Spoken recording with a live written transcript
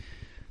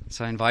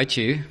So I invite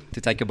you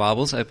to take your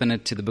Bibles, open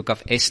it to the book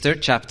of Esther,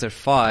 chapter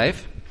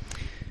 5.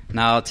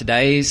 Now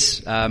today's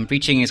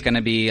preaching is going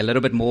to be a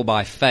little bit more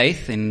by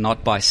faith and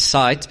not by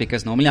sight,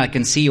 because normally I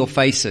can see your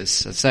faces.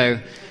 So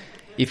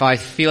if I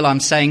feel I'm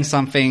saying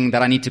something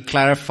that I need to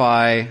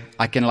clarify,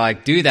 I can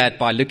do that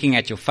by looking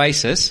at your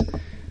faces.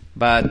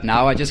 But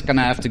now I'm just going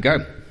to have to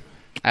go.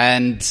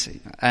 And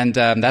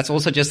that's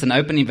also just an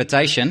open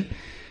invitation.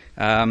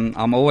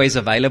 I'm always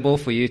available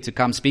for you to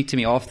come speak to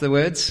me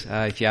afterwards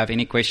if you have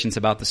any questions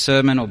about the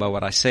sermon or about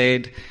what I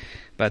said.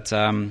 But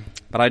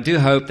I do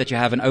hope that you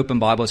have an open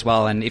Bible as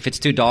well. And if it's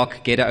too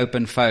dark, get an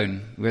open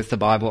phone with the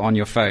Bible on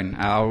your phone.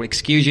 I'll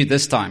excuse you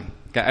this time.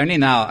 Okay,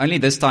 only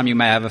this time you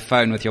may have a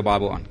phone with your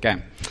Bible on.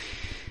 Okay.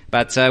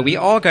 But we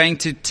are going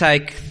to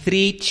take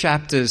 3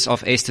 chapters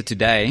of Esther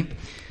today.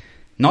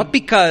 Not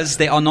because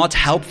there are not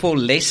helpful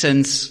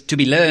lessons to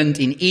be learned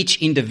in each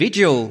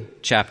individual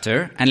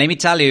chapter. And let me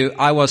tell you,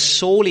 I was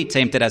sorely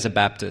tempted as a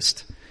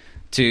Baptist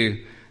to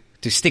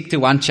stick to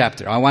one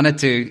chapter. I wanted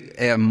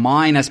to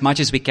mine as much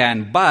as we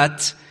can.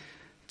 But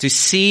to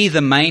see the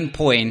main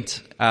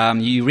point,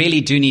 you really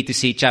do need to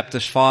see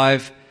chapters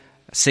 5,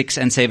 6,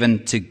 and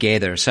 7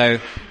 together. So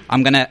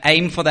I'm going to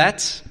aim for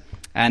that.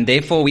 And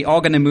therefore, we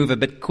are going to move a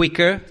bit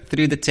quicker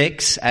through the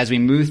text as we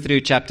move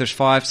through chapters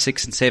 5,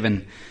 6, and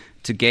 7.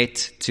 To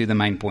get to the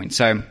main point.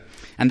 And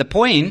the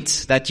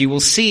point that you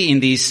will see in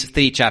these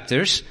 3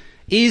 chapters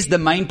is the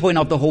main point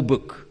of the whole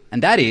book.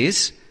 And that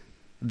is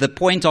the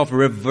point of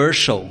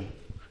reversal.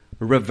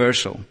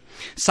 Reversal.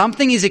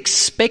 Something is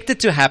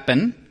expected to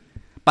happen,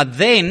 but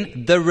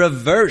then the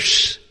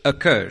reverse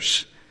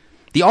occurs.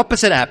 The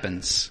opposite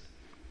happens.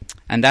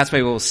 And that's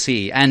what we'll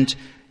see. And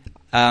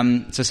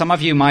so some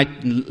of you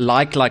might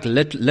like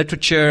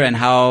literature and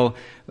how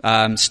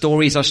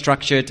stories are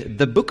structured.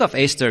 The book of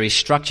Esther is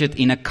structured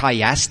in a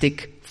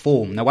chiastic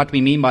form. Now, what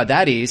we mean by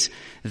that is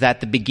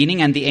that the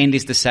beginning and the end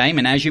is the same,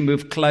 and as you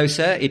move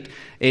closer,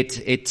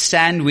 it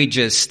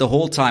sandwiches the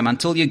whole time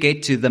until you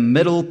get to the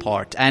middle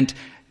part. And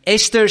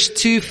Esther's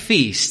 2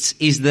 feasts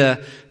is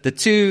the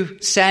 2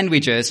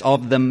 sandwiches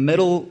of the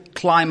middle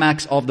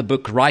climax of the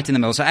book, right in the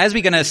middle. So as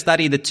we're going to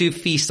study the 2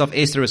 feasts of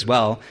Esther as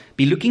well,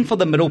 be looking for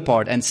the middle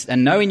part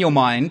and know in your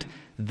mind,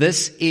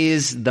 this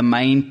is the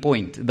main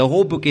point. The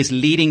whole book is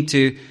leading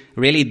to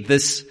really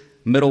this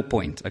middle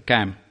point.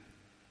 Okay.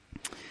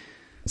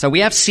 So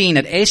we have seen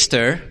that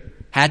Esther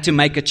had to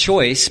make a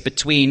choice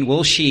between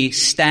will she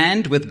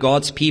stand with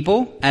God's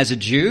people as a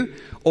Jew,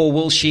 or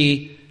will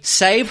she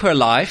save her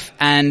life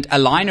and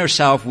align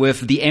herself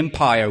with the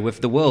empire, with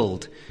the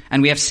world.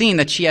 And we have seen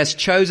that she has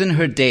chosen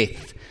her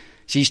death.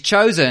 She's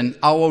chosen,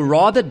 I will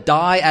rather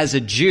die as a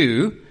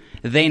Jew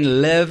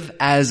than live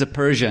as a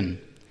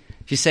Persian.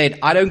 She said,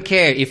 I don't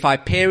care if I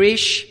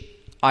perish,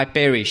 I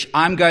perish.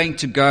 I'm going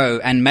to go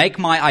and make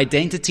my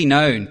identity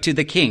known to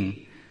the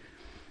king.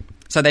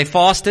 So they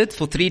fasted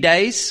for 3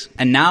 days,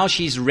 and now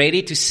she's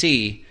ready to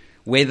see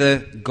whether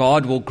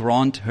God will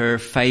grant her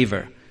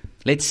favor.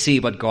 Let's see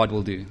what God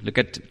will do. Look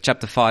at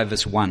chapter 5,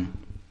 verse 1.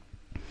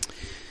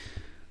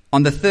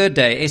 On the 3rd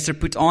day, Esther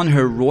put on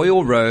her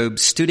royal robe,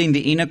 stood in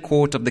the inner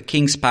court of the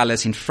king's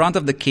palace in front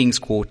of the king's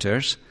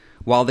quarters,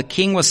 while the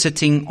king was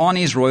sitting on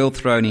his royal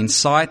throne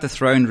inside the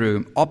throne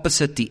room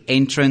opposite the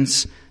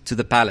entrance to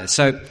the palace.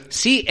 So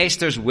see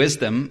Esther's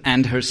wisdom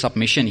and her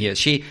submission here.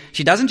 She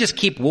doesn't just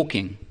keep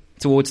walking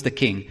towards the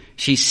king.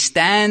 She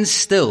stands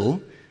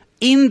still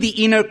in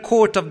the inner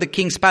court of the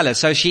king's palace.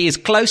 So she is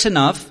close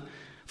enough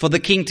for the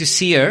king to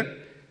see her,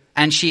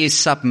 and she is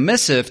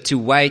submissive to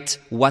wait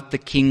what the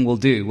king will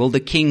do. Will the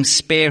king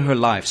spare her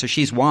life? So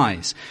she's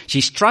wise.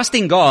 She's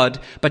trusting God,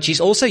 but she's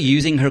also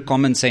using her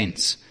common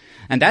sense.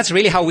 And that's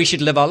really how we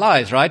should live our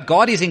lives, right?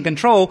 God is in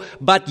control,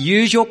 but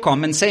use your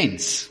common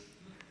sense.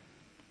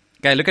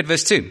 Okay, look at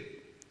verse 2.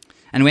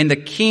 And when the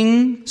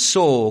king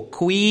saw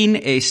Queen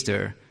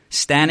Esther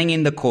standing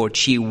in the court,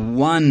 she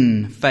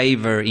won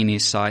favor in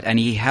his sight, and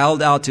he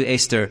held out to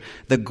Esther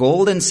the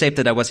golden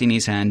scepter that was in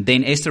his hand.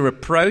 Then Esther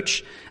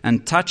approached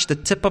and touched the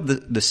tip of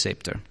the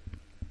scepter.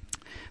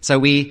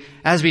 So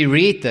as we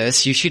read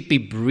this, you should be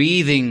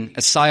breathing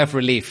a sigh of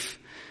relief.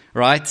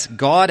 Right?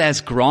 God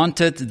has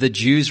granted the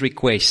Jews'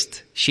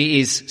 request. She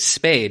is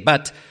spared.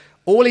 But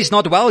all is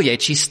not well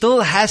yet. She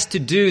still has to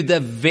do the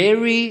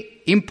very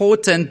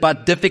important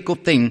but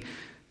difficult thing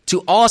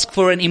to ask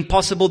for an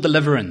impossible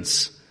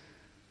deliverance,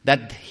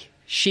 that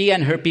she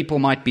and her people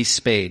might be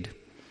spared.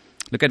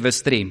 Look at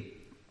verse 3.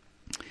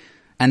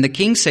 And the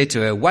king said to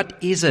her, what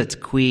is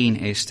it,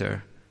 Queen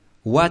Esther?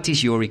 What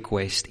is your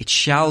request? It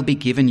shall be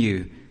given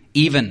you,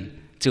 even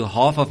to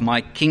half of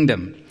my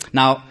kingdom.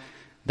 Now,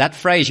 that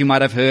phrase you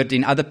might have heard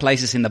in other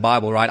places in the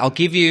Bible, right? I'll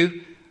give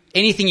you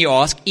anything you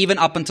ask, even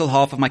up until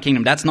half of my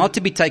kingdom. That's not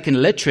to be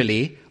taken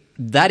literally.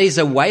 That is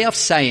a way of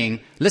saying,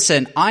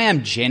 listen, I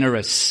am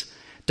generous.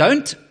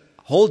 Don't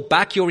hold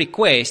back your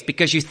request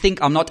because you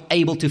think I'm not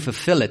able to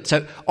fulfill it.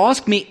 So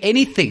ask me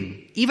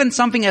anything, even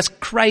something as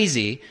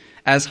crazy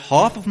as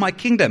half of my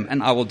kingdom,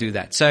 and I will do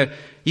that. So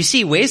you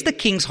see, where's the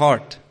king's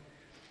heart?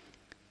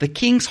 The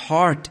king's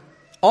heart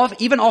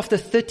even after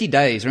 30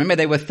 days, remember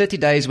there were 30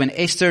 days when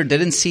Esther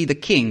didn't see the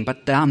king,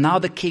 but now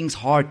the king's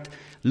heart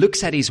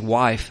looks at his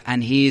wife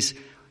and he's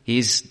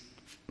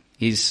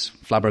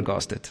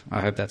flabbergasted.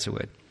 I hope that's a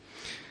word.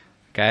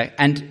 Okay,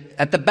 and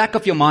at the back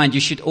of your mind,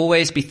 you should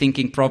always be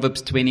thinking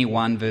Proverbs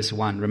 21 verse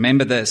 1.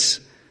 Remember this.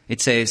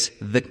 It says,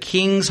 the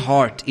king's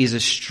heart is a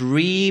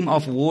stream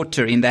of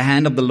water in the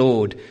hand of the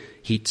Lord.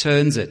 He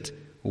turns it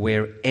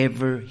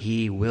wherever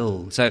he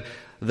will. So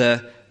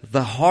the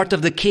heart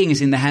of the king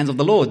is in the hands of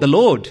the Lord. The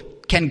Lord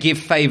can give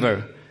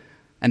favor.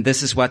 And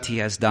this is what he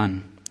has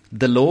done.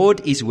 The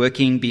Lord is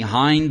working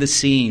behind the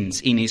scenes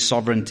in his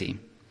sovereignty.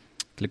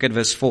 Look at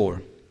verse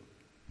 4.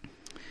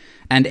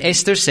 And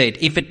Esther said,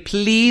 if it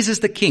pleases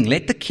the king,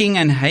 let the king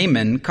and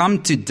Haman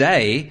come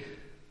today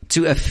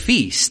to a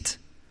feast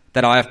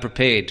that I have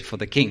prepared for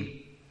the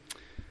king.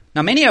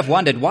 Now many have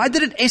wondered, why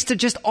didn't Esther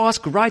just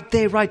ask right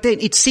there, right then?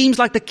 It seems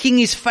like the king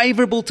is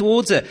favorable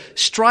towards her.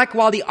 Strike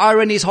while the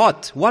iron is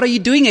hot. What are you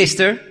doing,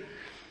 Esther?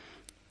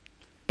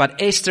 But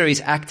Esther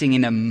is acting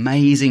in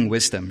amazing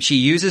wisdom. She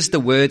uses the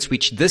words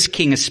which this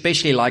king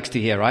especially likes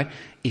to hear, right?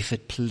 If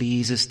it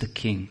pleases the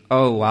king.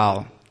 Oh,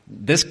 wow.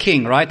 This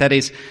king, right? That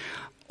is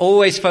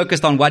always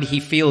focused on what he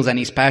feels and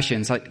his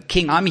passions. Like,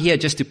 king, I'm here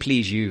just to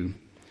please you.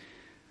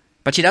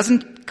 But she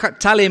doesn't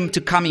tell him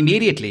to come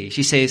immediately.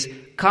 She says,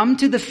 come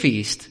to the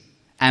feast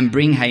and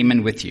bring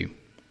Haman with you.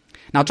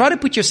 Now try to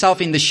put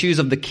yourself in the shoes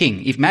of the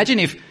king. Imagine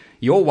if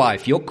your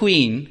wife, your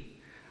queen,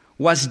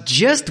 was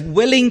just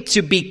willing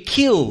to be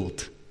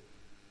killed.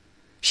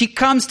 She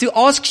comes to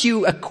ask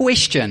you a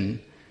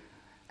question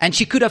and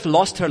she could have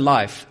lost her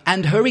life.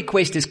 And her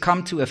request is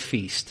come to a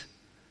feast.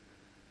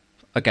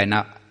 Okay,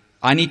 now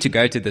I need to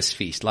go to this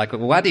feast. Like,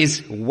 what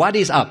is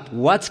up?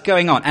 What's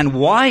going on? And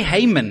why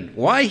Haman?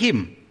 Why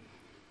him?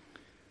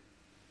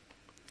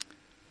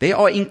 There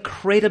are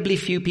incredibly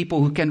few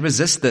people who can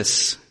resist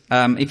this.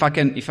 If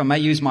I may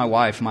use my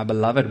wife, my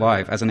beloved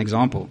wife, as an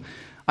example.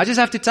 I just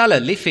have to tell her,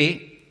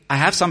 Liffy, I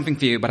have something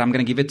for you, but I'm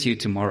going to give it to you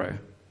tomorrow.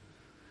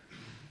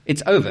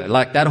 It's over.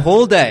 Like that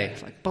whole day.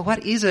 It's like, but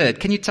what is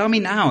it? Can you tell me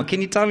now? Can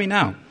you tell me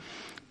now?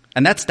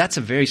 And that's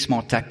a very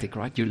smart tactic,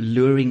 right? You're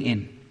luring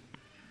in.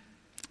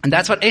 And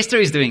that's what Esther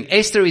is doing.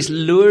 Esther is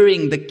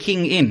luring the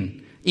king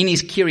in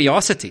his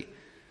curiosity.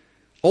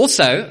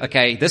 Also,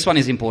 okay, this one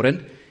is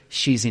important.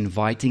 She's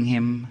inviting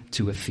him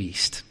to a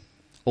feast.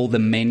 All the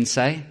men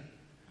say,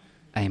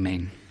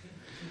 amen.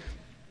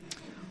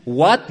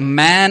 What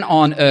man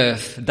on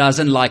earth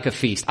doesn't like a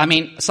feast? I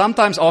mean,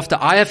 sometimes after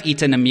I have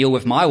eaten a meal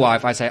with my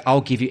wife, I say,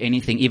 I'll give you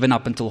anything, even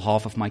up until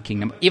half of my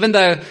kingdom. Even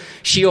though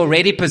she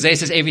already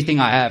possesses everything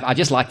I have, I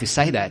just like to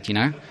say that, you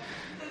know.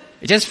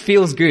 It just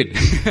feels good,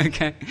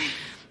 okay.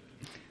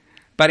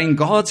 But in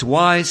God's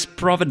wise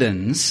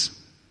providence,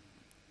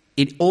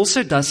 it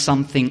also does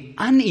something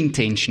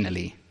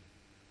unintentionally.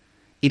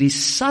 It is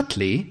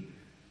subtly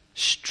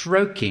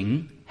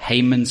stroking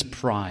Haman's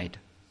pride.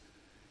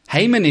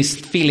 Haman is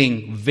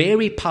feeling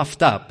very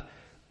puffed up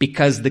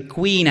because the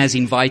queen has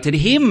invited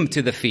him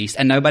to the feast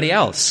and nobody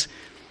else.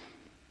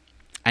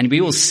 And we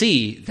will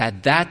see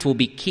that will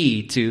be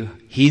key to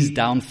his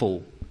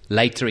downfall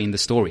later in the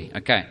story.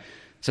 Okay,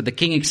 so the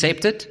king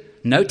accepted.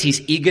 Note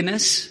his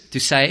eagerness to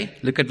say,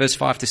 look at verse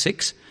 5 to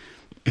 6.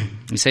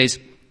 He says,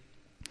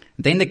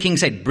 then the king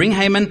said, bring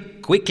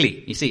Haman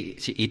quickly. You see,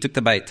 he took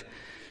the bait.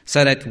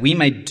 So that we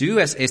may do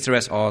as Esther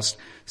has asked.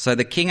 So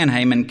the king and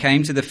Haman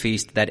came to the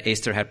feast that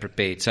Esther had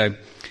prepared. So,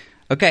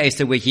 okay,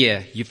 Esther, we're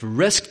here. You've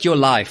risked your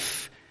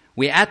life.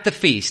 We're at the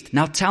feast.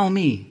 Now tell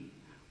me,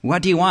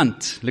 what do you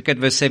want? Look at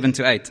verse 7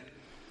 to 8.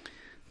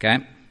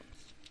 Okay.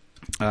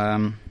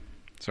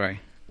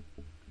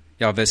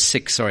 Verse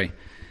 6, sorry.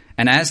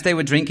 And as they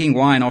were drinking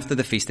wine after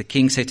the feast, the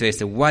king said to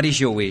Esther, what is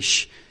your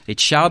wish? It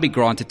shall be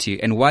granted to you.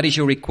 And what is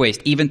your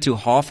request? Even to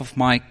half of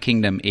my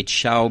kingdom, it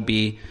shall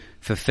be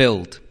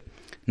fulfilled.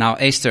 Now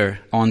Esther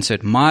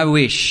answered, my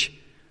wish,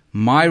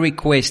 my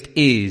request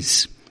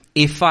is,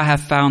 if I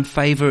have found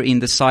favor in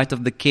the sight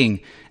of the king,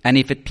 and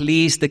if it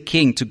please the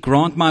king to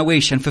grant my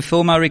wish and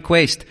fulfill my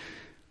request,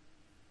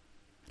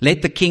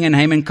 let the king and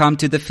Haman come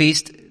to the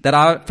feast that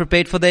I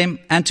prepared for them,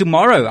 and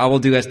tomorrow I will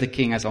do as the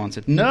king has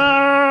answered.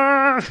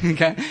 No!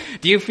 Okay.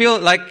 Do you feel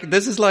like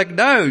this is like,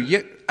 no,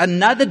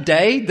 another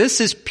day?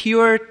 This is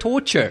pure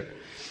torture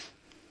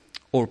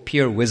or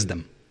pure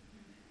wisdom.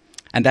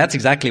 And that's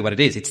exactly what it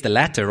is. It's the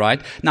latter,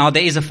 right? Now,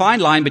 there is a fine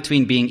line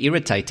between being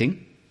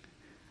irritating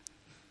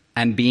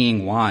and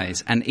being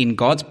wise. And in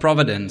God's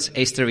providence,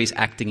 Esther is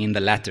acting in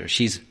the latter.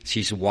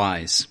 She's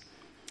wise.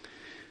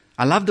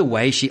 I love the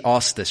way she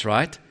asked this,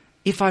 right?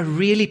 If I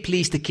really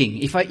please the king,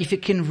 if you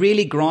can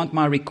really grant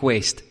my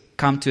request,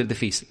 come to the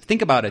feast.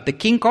 Think about it. The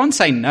king can't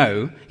say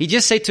no. He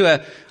just said to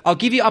her, I'll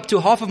give you up to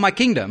half of my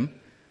kingdom.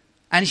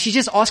 And she's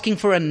just asking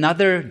for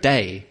another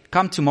day.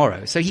 Come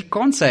tomorrow. So he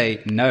can't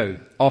say no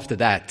after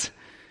that.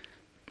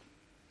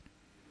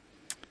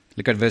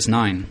 Look at verse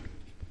 9.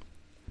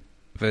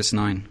 Verse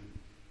 9.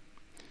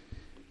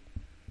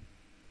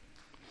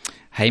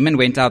 Haman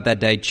went out that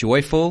day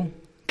joyful,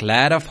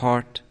 glad of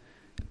heart.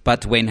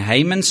 But when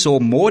Haman saw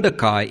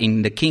Mordecai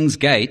in the king's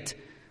gate,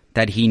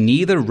 that he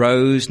neither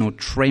rose nor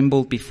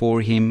trembled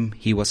before him.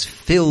 He was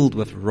filled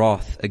with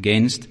wrath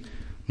against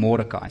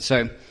Mordecai.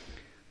 So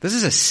this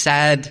is a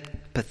sad,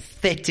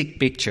 pathetic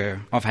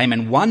picture of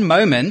Haman. One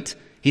moment,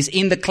 he's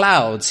in the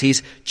clouds.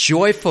 He's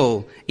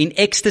joyful, in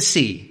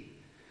ecstasy.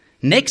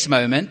 Next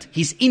moment,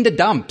 he's in the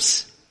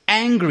dumps,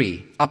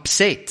 angry,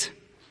 upset.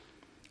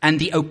 And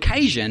the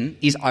occasion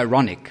is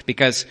ironic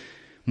because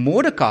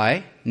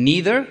Mordecai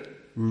neither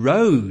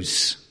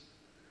rose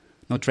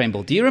nor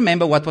trembled. Do you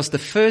remember what was the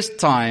first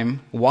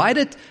time? Why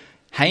did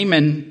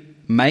Haman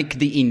make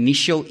the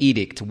initial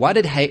edict? What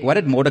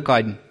did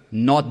Mordecai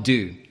not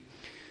do?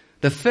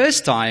 The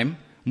first time,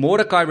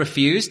 Mordecai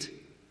refused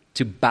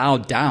to bow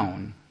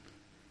down.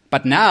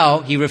 But now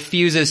he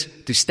refuses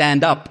to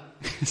stand up.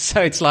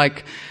 So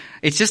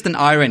it's just an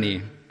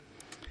irony.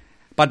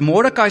 But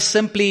Mordecai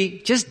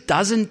simply just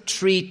doesn't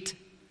treat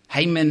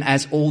Haman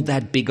as all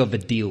that big of a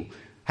deal.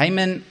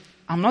 Haman,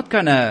 I'm not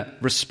going to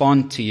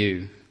respond to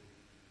you.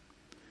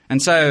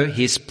 And so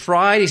his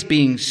pride is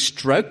being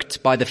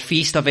stroked by the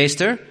feast of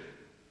Esther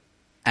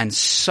and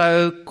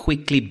so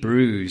quickly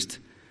bruised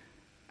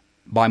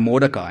by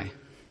Mordecai.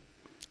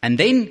 And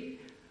then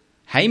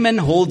Haman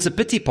holds a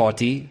pity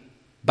party,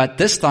 but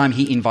this time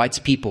he invites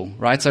people,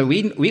 right? So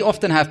we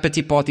often have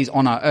pity parties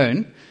on our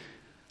own.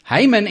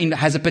 Haman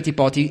has a pity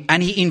party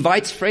and he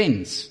invites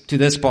friends to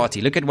this party.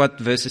 Look at what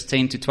verses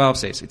 10 to 12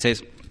 says. It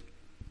says,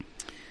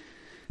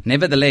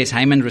 "Nevertheless,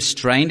 Haman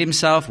restrained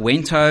himself,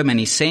 went home, and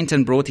he sent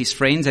and brought his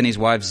friends and his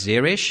wife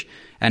Zeresh.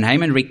 And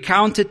Haman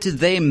recounted to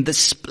them the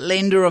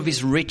splendor of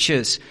his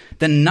riches,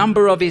 the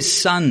number of his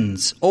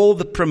sons, all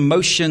the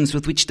promotions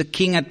with which the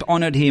king had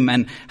honored him,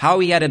 and how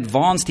he had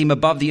advanced him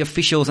above the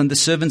officials and the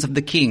servants of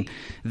the king.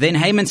 Then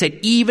Haman said,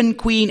 'Even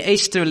Queen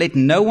Esther, let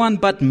no one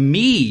but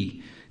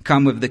me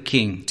come with the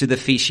king to the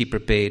feast she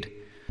prepared.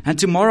 And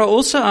tomorrow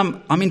also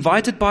I'm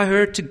invited by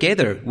her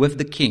together with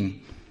the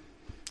king.'"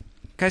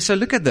 Okay, so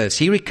look at this.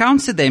 He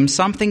recounts to them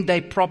something they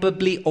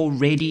probably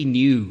already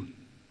knew.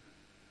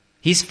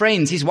 His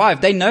friends, his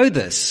wife, they know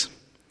this.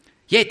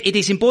 Yet it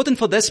is important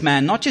for this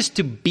man not just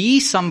to be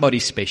somebody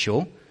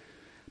special,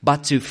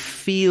 but to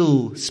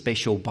feel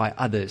special by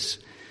others.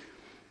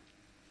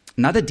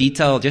 Another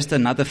detail, just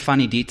another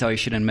funny detail you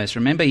shouldn't miss.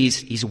 Remember,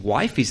 his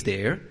wife is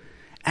there,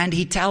 and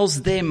he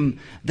tells them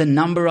the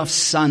number of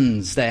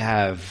sons they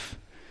have.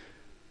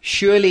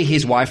 Surely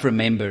his wife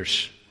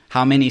remembers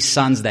how many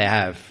sons they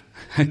have.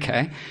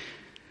 Okay?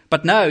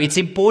 But no, it's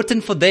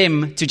important for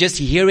them to just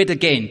hear it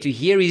again, to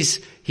hear his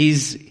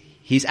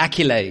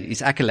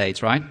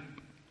accolades, right?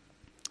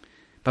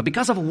 But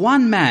because of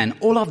one man,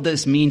 all of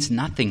this means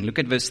nothing. Look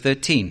at verse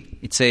 13.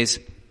 It says,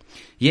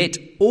 "Yet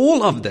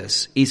all of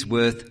this is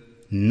worth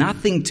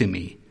nothing to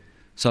me,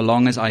 so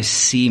long as I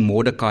see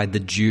Mordecai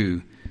the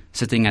Jew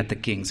sitting at the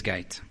king's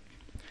gate."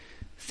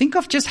 Think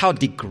of just how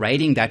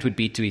degrading that would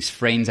be to his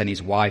friends and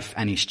his wife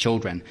and his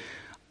children.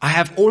 I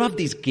have all of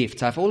these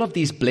gifts, I have all of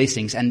these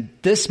blessings, and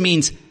this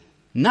means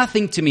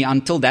nothing to me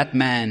until that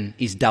man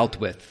is dealt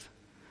with.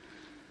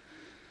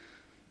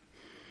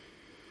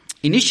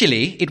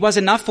 Initially, it was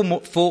enough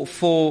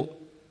for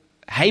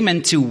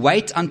Haman to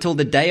wait until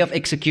the day of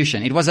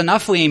execution. It was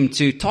enough for him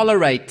to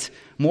tolerate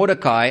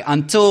Mordecai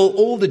until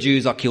all the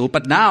Jews are killed.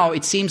 But now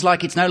it seems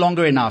like it's no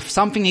longer enough.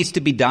 Something needs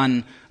to be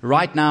done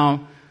right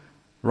now,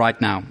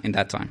 in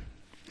that time.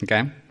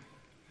 Okay?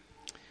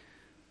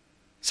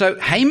 So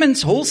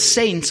Haman's whole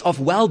sense of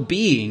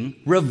well-being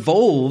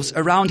revolves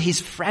around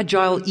his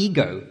fragile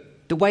ego,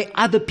 the way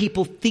other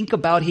people think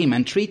about him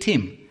and treat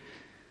him.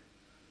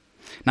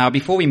 Now,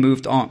 before we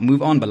move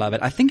on,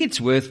 beloved, I think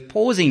it's worth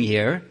pausing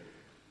here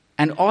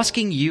and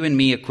asking you and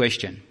me a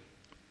question.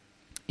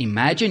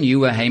 Imagine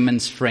you were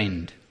Haman's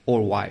friend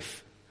or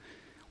wife.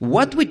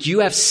 What would you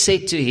have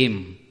said to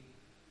him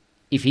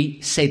if he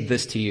said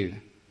this to you?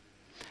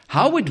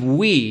 How would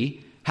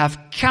we have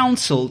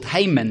counseled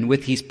Haman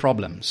with his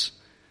problems?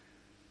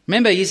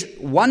 Remember,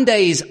 one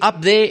day he's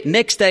up there,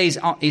 next day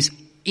is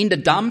in the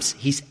dumps,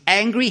 he's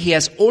angry, he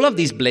has all of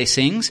these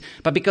blessings,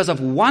 but because of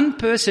one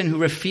person who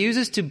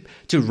refuses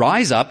to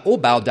rise up or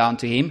bow down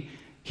to him,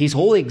 his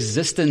whole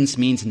existence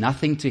means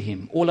nothing to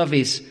him.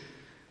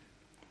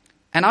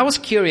 And I was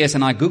curious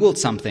and I Googled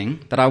something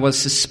that I was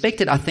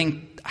suspected, I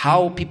think,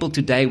 how people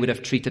today would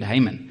have treated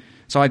Haman.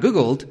 So I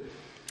Googled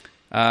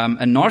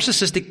a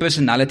narcissistic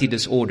personality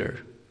disorder.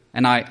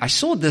 And I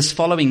saw this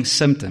following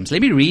symptoms.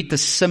 Let me read the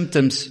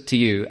symptoms to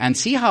you and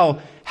see how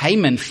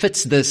Haman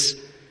fits this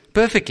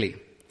perfectly.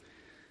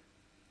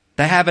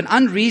 They have an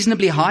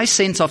unreasonably high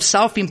sense of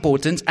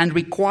self-importance and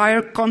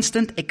require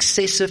constant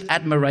excessive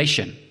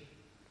admiration.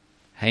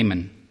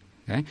 Haman.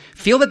 Okay?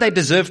 Feel that they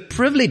deserve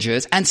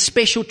privileges and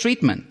special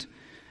treatment.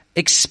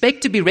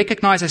 Expect to be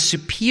recognized as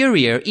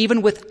superior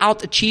even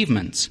without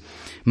achievements.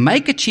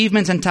 Make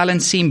achievements and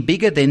talents seem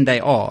bigger than they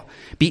are.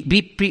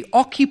 Be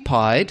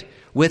preoccupied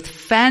with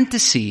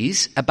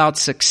fantasies about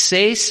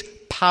success,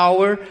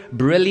 power,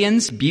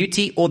 brilliance,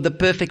 beauty, or the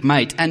perfect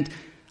mate. And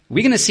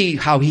we're going to see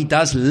how he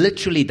does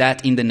literally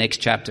that in the next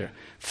chapter.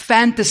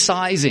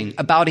 Fantasizing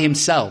about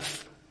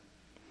himself.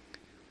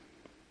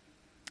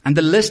 And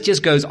the list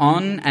just goes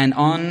on and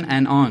on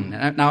and on.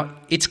 Now,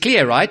 it's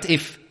clear, right?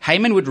 If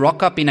Haman would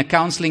rock up in a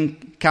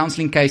counseling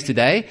case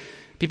today,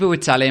 people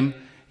would tell him,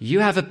 you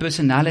have a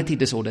personality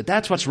disorder.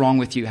 That's what's wrong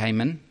with you,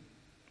 Haman.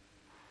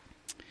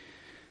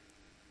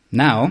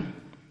 Now,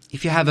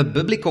 if you have a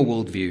biblical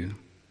worldview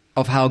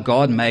of how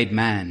God made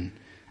man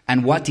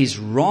and what is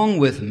wrong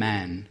with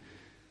man,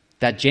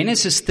 that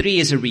Genesis 3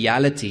 is a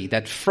reality,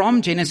 that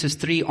from Genesis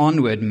 3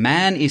 onward,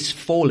 man is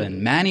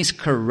fallen, man is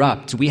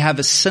corrupt, we have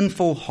a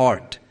sinful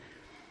heart.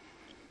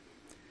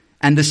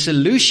 And the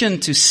solution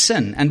to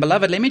sin, and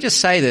beloved, let me just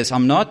say this,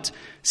 I'm not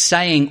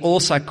saying all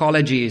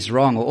psychology is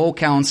wrong or all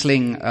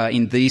counseling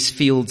in these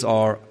fields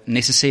are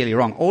necessarily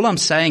wrong. All I'm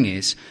saying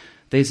is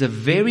there's a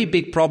very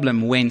big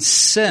problem when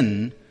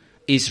sin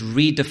is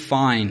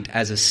redefined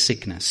as a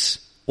sickness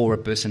or a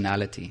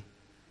personality.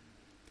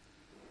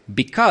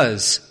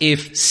 Because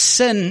if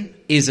sin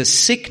is a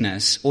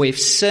sickness or if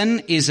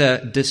sin is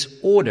a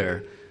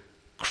disorder,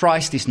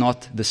 Christ is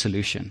not the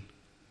solution.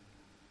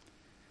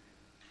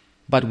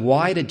 But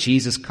why did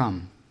Jesus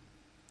come?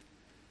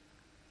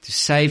 To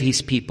save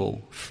his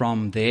people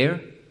from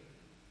their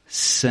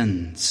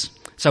sins.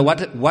 So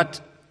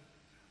what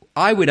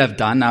I would have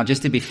done, now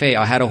just to be fair,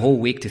 I had a whole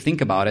week to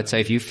think about it. So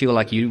if you feel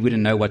like you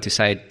wouldn't know what to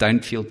say,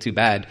 don't feel too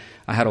bad.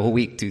 I had a whole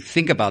week to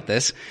think about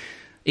this.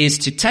 Is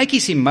to take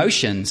his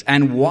emotions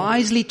and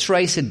wisely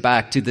trace it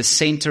back to the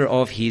center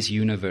of his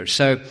universe.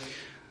 So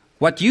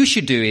what you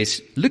should do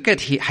is look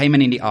at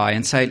Haman in the eye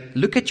and say,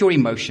 look at your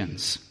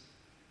emotions.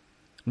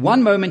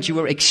 One moment you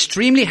were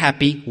extremely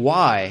happy.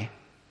 Why?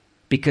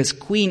 Because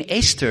Queen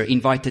Esther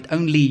invited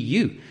only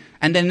you.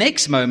 And the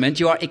next moment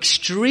you are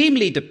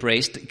extremely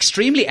depressed,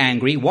 extremely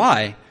angry.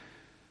 Why?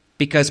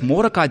 Because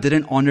Mordecai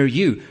didn't honor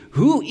you.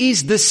 Who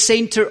is the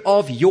center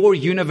of your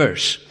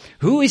universe?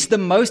 Who is the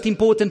most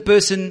important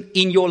person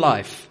in your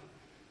life?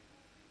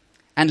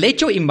 And let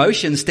your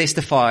emotions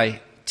testify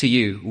to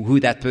you who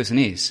that person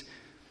is.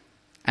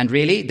 And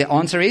really, the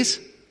answer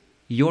is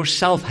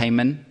yourself,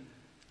 Haman.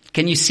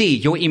 Can you see?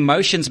 Your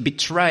emotions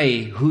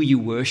betray who you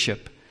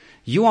worship.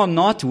 You are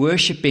not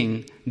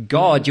worshiping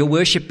God. You're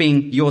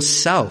worshiping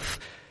yourself.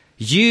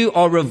 You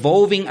are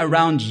revolving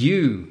around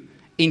you.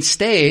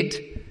 Instead,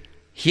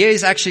 here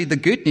is actually the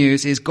good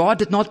news is God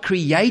did not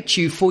create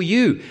you for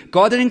you.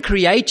 God didn't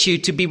create you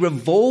to be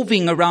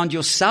revolving around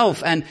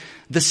yourself, and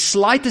the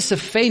slightest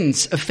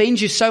offense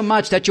offends you so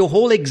much that your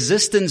whole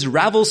existence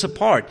ravels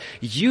apart.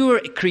 You were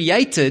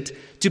created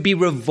to be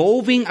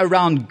revolving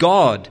around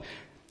God.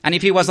 And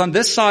if he was on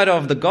this side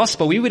of the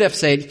gospel, we would have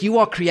said, you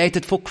are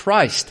created for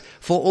Christ.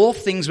 For all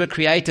things were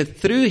created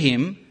through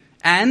him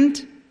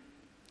and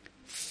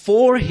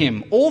for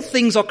him. All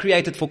things are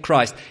created for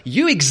Christ.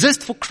 You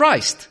exist for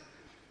Christ.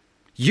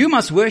 You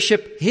must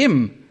worship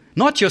him,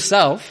 not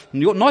yourself,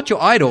 not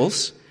your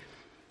idols.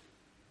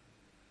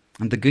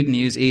 And the good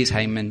news is,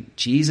 Haman,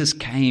 Jesus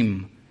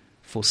came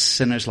for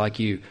sinners like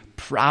you,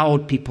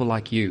 proud people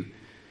like you.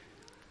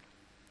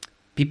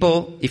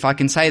 People, if I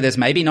can say this,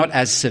 maybe not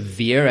as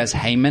severe as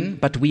Haman,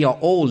 but we are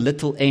all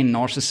little n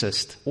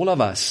narcissists. All of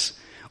us.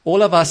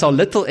 All of us are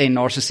little n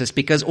narcissists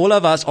because all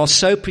of us are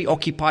so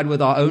preoccupied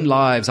with our own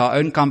lives, our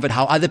own comfort,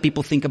 how other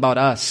people think about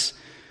us.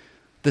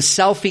 The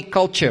selfie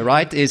culture,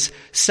 right, is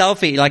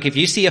selfie. Like if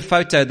you see a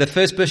photo, the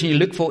first person you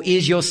look for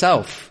is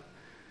yourself.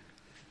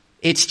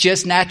 It's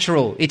just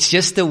natural. It's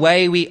just the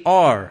way we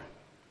are.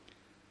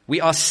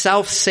 We are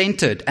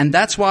self-centered, and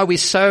that's why we're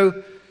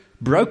so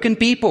broken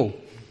people.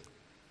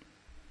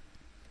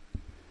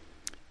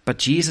 But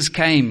Jesus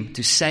came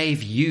to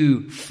save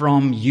you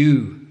from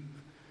you.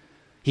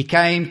 He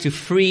came to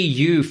free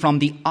you from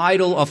the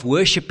idol of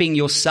worshiping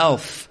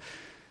yourself,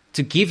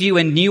 to give you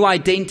a new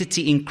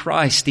identity in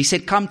Christ. He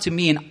said, come to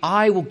me and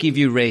I will give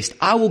you rest.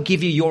 I will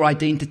give you your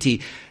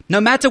identity. No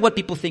matter what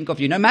people think of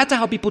you, no matter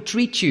how people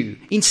treat you.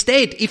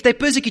 Instead, if they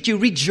persecute you,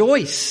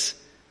 rejoice.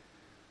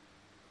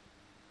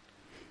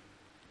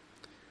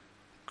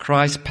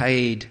 Christ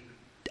paid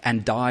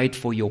and died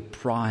for your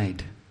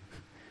pride.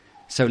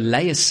 So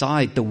lay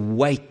aside the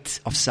weight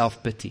of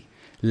self-pity.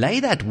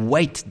 Lay that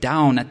weight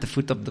down at the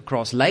foot of the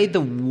cross. Lay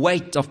the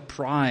weight of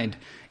pride.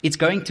 It's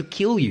going to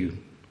kill you.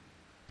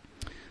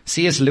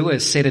 C.S.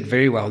 Lewis said it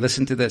very well.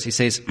 Listen to this. He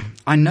says,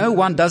 I know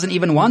one doesn't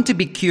even want to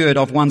be cured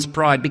of one's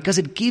pride because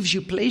it gives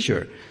you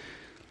pleasure.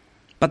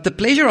 But the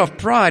pleasure of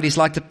pride is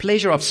like the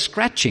pleasure of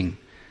scratching.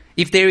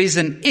 If there is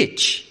an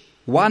itch,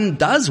 one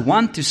does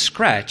want to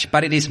scratch,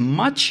 but it is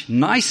much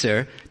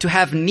nicer to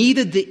have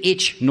neither the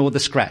itch nor the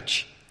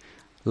scratch.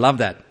 Love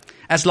that.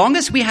 As long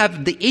as we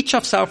have the itch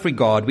of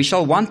self-regard, we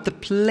shall want the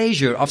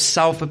pleasure of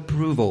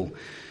self-approval.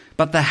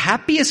 But the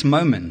happiest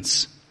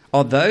moments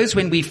are those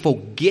when we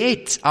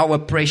forget our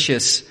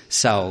precious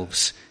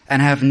selves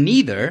and have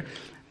neither,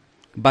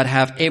 but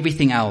have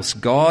everything else.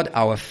 God,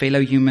 our fellow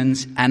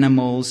humans,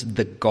 animals,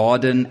 the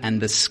garden, and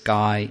the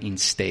sky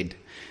instead.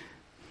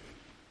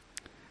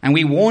 And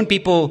we warn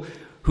people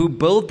who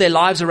build their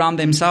lives around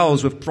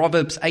themselves with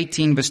Proverbs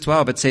 18 verse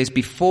 12. It says,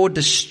 before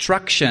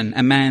destruction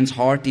a man's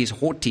heart is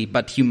haughty,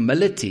 but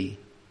humility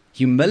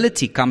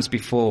comes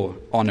before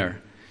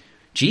honor.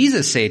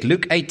 Jesus said,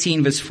 Luke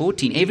 18 verse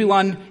 14,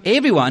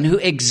 everyone who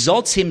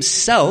exalts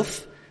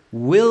himself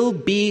will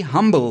be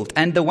humbled,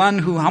 and the one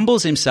who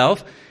humbles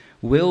himself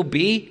will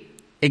be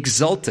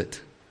exalted.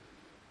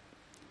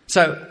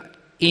 So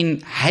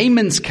in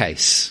Haman's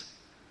case,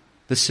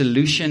 the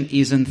solution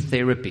isn't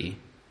therapy,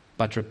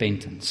 but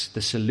repentance.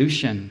 The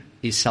solution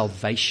is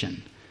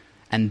salvation.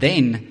 And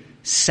then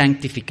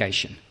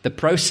sanctification. The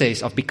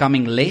process of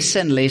becoming less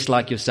and less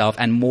like yourself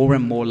and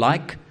more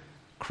like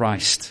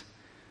Christ.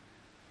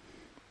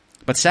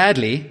 But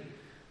sadly,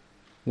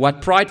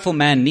 what prideful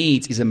man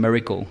needs is a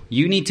miracle.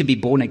 You need to be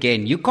born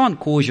again. You can't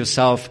cause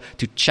yourself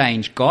to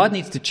change. God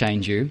needs to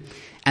change you.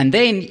 And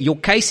then your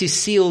case is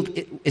sealed,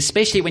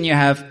 especially when you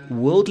have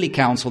worldly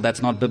counsel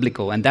that's not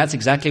biblical. And that's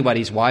exactly what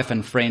his wife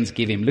and friends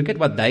give him. Look at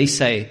what they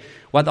say.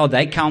 What are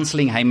they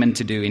counseling Haman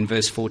to do in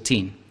verse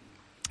 14?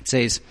 It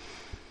says,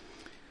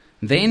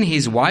 Then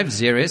his wife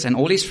Zeresh and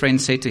all his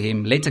friends said to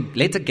him, Let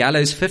a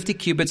gallows 50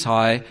 cubits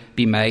high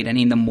be made, and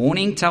in the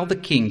morning tell the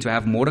king to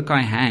have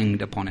Mordecai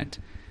hanged upon it.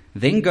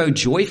 Then go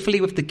joyfully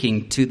with the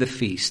king to the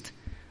feast.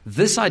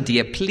 This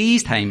idea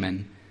pleased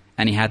Haman,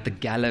 and he had the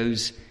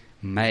gallows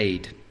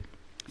made.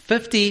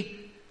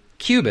 50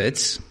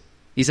 cubits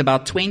is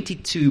about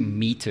 22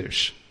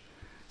 meters.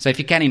 So if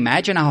you can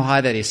imagine how high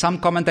that is, some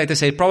commentators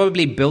say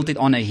probably built it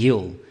on a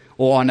hill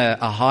or on a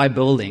high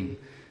building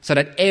so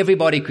that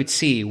everybody could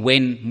see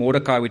when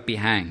Mordecai would be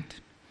hanged.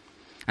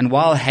 And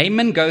while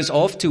Haman goes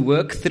off to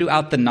work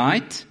throughout the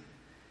night,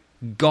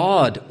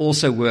 God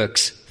also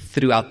works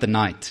throughout the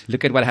night.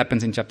 Look at what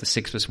happens in chapter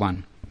 6 verse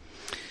 1.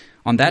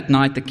 On that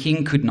night the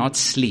king could not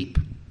sleep.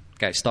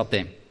 Okay, stop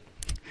there.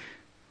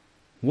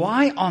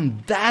 Why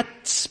on that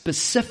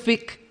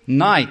specific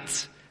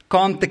night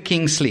can't the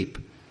king sleep?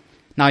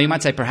 Now you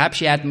might say perhaps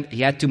he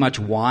had too much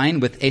wine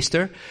with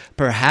Esther.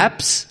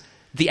 Perhaps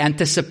the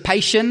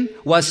anticipation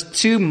was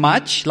too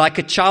much, like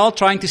a child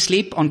trying to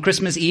sleep on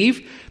Christmas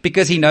Eve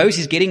because he knows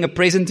he's getting a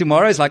present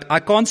tomorrow. It's like, I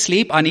can't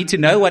sleep. I need to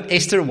know what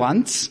Esther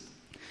wants.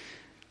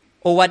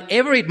 Or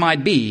whatever it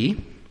might be.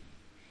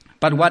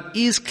 But what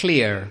is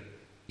clear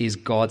is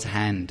God's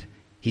hand.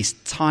 His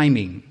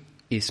timing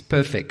is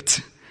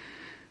perfect.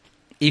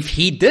 If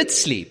he did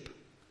sleep,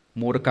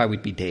 Mordecai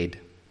would be dead.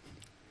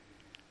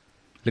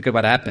 Look at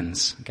what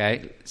happens.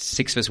 Okay,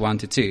 6 verse 1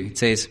 to 2. It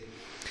says,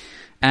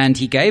 And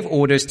he gave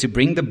orders to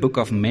bring the book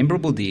of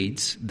memorable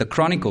deeds, the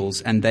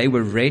chronicles, and they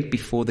were read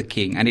before the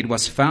king. And it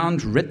was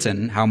found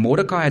written how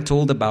Mordecai had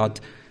told about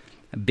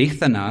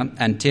Bigthana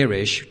and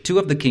Teresh, two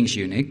of the king's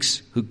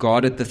eunuchs, who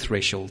guarded the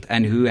threshold,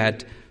 and who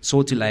had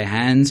sought to lay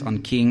hands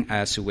on King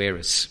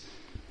Ahasuerus.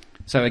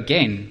 So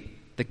again,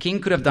 the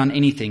king could have done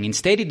anything.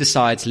 Instead, he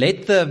decides,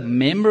 let the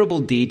memorable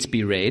deeds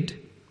be read.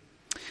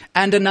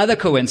 And another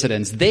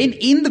coincidence, then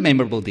in the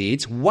memorable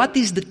deeds, what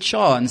is the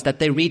chance that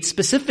they read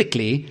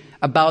specifically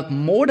about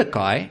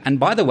Mordecai? And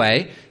by the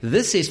way,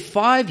 this is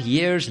 5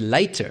 years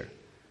later,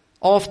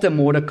 after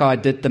Mordecai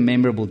did the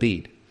memorable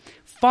deed.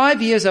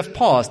 5 years have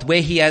passed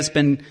where he has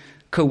been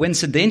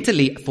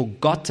coincidentally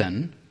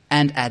forgotten,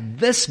 and at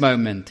this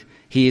moment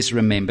he is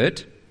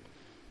remembered.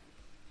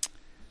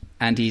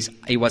 And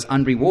he was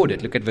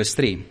unrewarded. Look at verse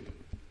 3.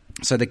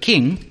 So the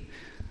king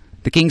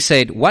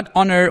said, What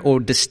honor or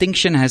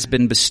distinction has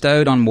been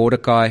bestowed on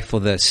Mordecai for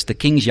this? The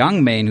king's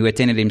young men who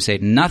attended him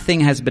said,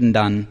 Nothing has been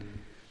done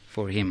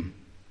for him.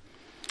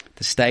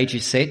 The stage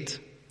is set.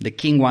 The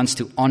king wants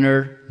to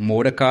honor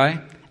Mordecai.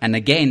 And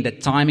again, the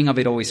timing of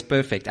it all is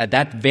perfect. At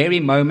that very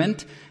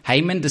moment,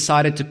 Haman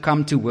decided to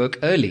come to work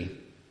early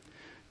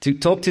to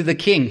talk to the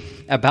king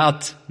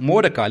about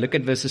Mordecai. Look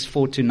at verses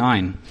 4 to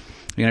 9.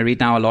 We're going to read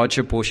now a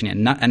larger portion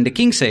here. And the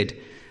king said,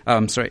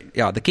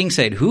 the king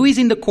said, Who is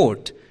in the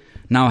court?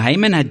 Now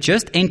Haman had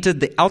just entered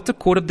the outer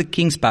court of the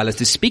king's palace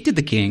to speak to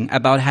the king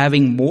about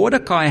having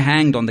Mordecai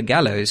hanged on the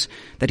gallows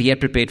that he had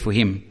prepared for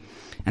him.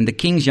 And the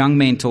king's young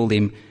men told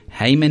him,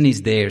 Haman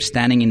is there,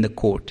 standing in the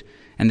court.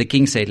 And the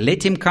king said,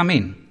 Let him come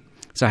in.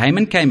 So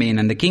Haman came in,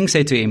 and the king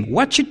said to him,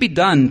 What should be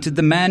done to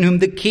the man whom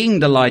the king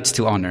delights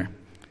to honor?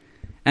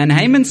 And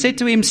Haman said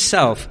to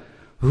himself,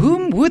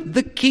 Whom would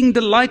the king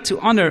delight to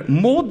honor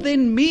more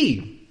than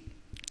me?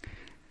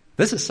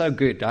 This is so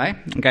good, right?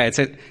 Okay, it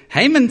said,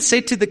 Haman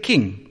said to the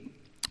king,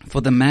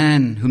 For the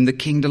man whom the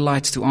king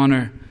delights to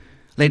honor,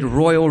 let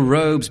royal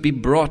robes be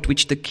brought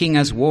which the king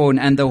has worn,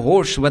 and the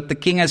horse what the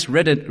king has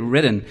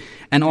ridden,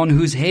 and on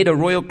whose head a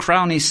royal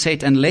crown is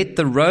set, and let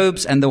the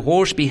robes and the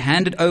horse be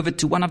handed over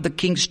to one of the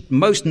king's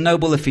most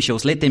noble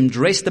officials. Let them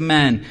dress the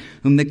man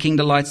whom the king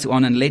delights to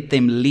honor, and let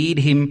them lead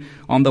him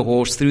on the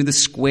horse through the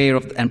square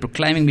and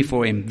proclaiming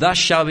before him, Thus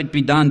shall it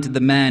be done to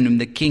the man whom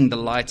the king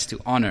delights to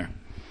honor.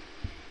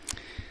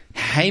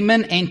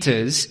 Haman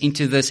enters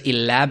into this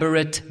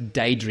elaborate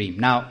daydream.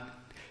 Now,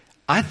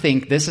 I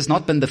think this has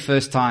not been the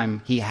first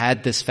time he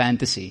had this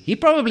fantasy. He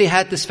probably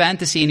had this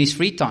fantasy in his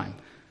free time.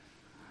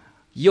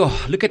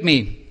 Look at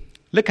me.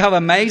 Look how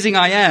amazing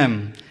I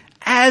am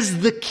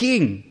as the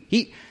king.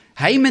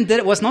 Haman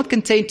was not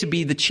content to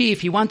be the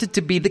chief. He wanted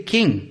to be the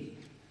king.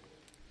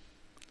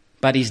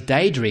 But his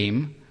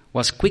daydream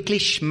was quickly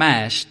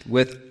smashed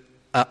with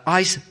an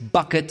ice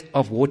bucket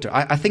of water.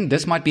 I think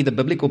this might be the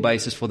biblical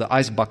basis for the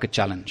ice bucket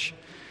challenge,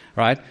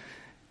 right?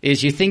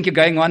 Is you think you're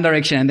going one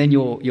direction and then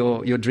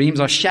your dreams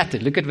are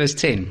shattered. Look at verse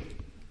 10.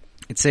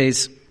 It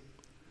says,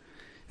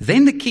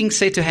 "Then the king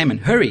said to Haman,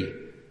 'Hurry,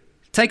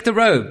 take the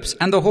robes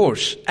and the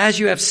horse, as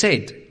you have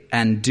said,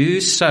 and do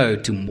so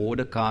to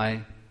Mordecai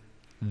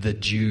the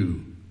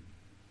Jew,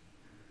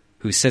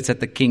 who sits at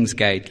the king's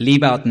gate.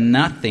 Leave out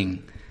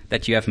nothing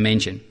that you have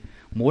mentioned.'"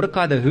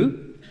 Mordecai the who?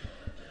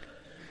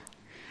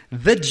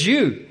 The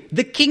Jew.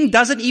 The king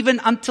doesn't even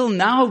until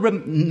now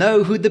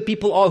know who the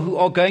people are who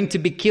are going to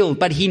be killed.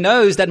 But he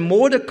knows that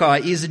Mordecai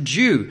is a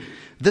Jew.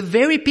 The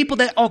very people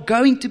that are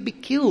going to be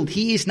killed,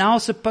 he is now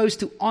supposed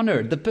to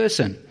honor the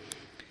person.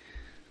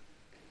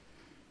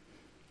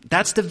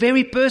 That's the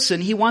very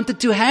person he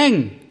wanted to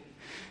hang.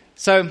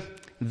 So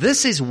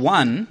this is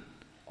one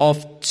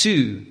of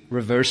two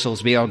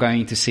reversals we are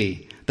going to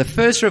see. The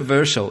first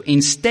reversal,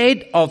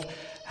 instead of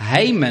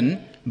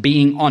Haman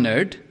being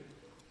honored,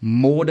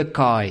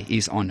 Mordecai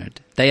is honored.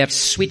 They have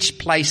switched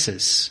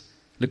places.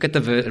 Look at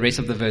the rest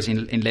of the verse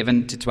in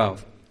 11 to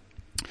 12.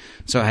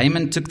 "So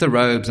Haman took the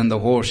robes and the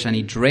horse, and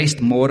he dressed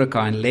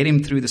Mordecai and led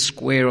him through the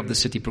square of the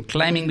city,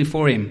 proclaiming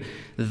before him,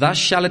 'Thus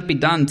shall it be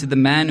done to the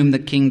man whom the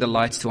king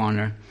delights to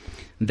honor.'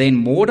 Then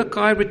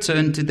Mordecai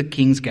returned to the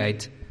king's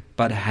gate,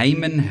 but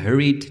Haman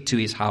hurried to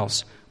his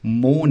house,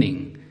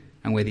 mourning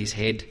and with his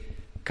head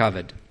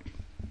covered."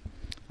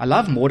 I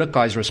love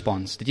Mordecai's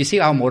response. Did you see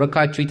how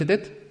Mordecai treated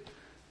it?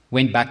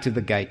 Went back to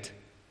the gate.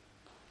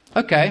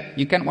 "Okay,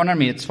 you can honor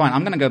me, it's fine.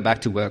 I'm going to go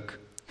back to work."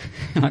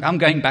 Like, I'm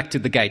going back to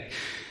the gate.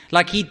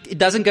 Like, it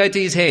doesn't go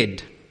to his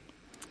head.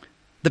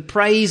 The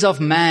praise of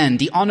man,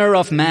 the honor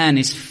of man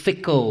is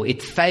fickle.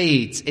 It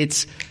fades.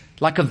 It's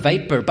like a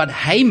vapor. But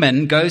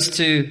Haman goes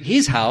to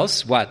his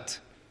house, what?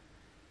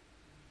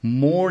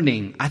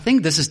 Mourning. I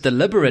think this is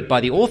deliberate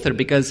by the author,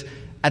 because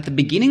at the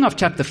beginning of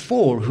chapter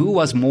 4, who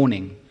was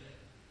mourning?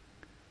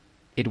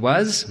 It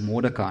was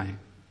Mordecai.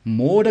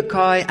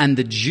 Mordecai and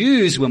the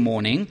Jews were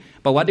mourning,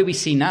 but what do we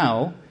see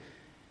now?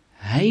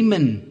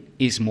 Haman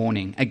is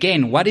mourning.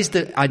 Again, what is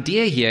the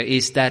idea here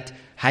is that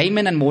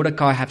Haman and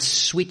Mordecai have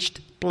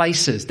switched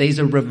places. There's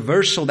a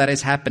reversal that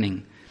is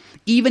happening.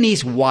 Even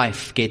his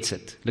wife gets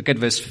it. Look at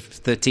verse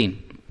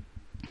 13.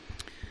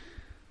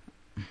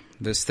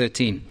 Verse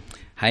 13.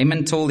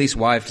 Haman told his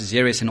wife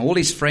Zeresh and all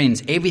his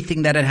friends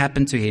everything that had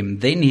happened to him.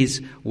 Then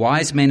his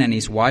wise men and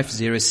his wife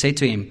Zeresh said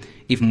to him,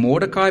 "If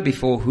Mordecai,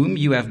 before whom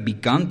you have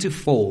begun to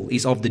fall,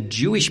 is of the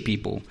Jewish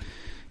people,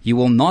 you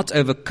will not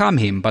overcome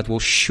him, but will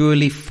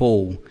surely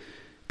fall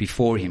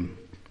before him."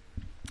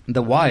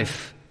 The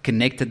wife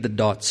connected the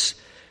dots.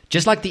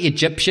 Just like the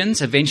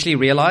Egyptians eventually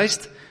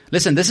realized,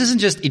 listen, this isn't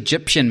just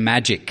Egyptian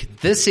magic.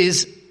 This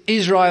is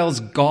Israel's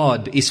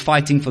God is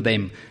fighting for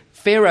them.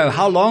 Pharaoh,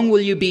 how long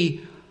will you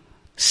be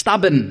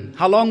stubborn?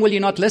 How long will you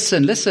not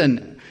listen?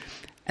 Listen.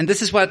 And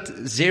this is what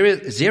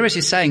Zeresh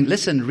is saying.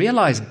 Listen,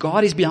 realize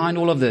God is behind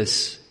all of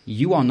this.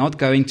 You are not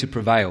going to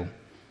prevail.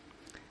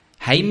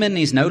 Haman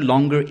is no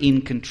longer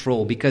in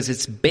control, because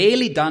it's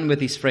barely done with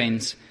his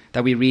friends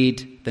that we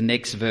read the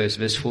next verse,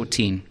 verse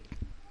 14.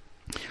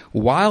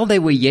 "While they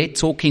were yet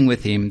talking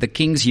with him, the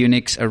king's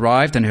eunuchs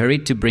arrived and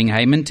hurried to bring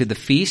Haman to the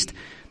feast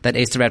that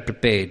Esther had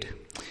prepared.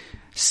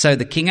 So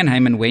the king and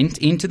Haman went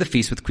into the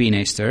feast with Queen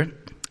Esther.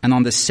 And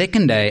on the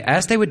second day,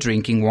 as they were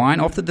drinking wine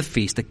after the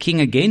feast, the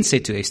king again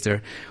said to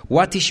Esther,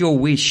 'What is your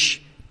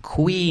wish,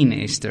 Queen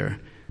Esther?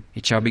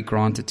 It shall be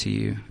granted to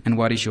you. And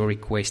what is your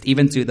request?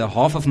 Even to the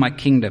half of my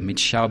kingdom it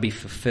shall be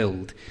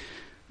fulfilled.'"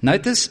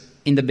 Notice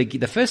in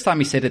the first time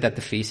he said it at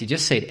the feast, he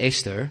just said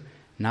Esther.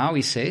 Now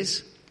he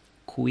says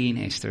Queen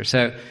Esther.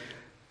 So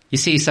you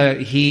see,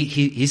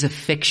 he's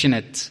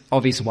affectionate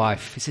of his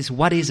wife. He says,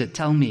 "What is it?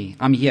 Tell me.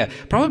 I'm here."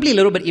 Probably a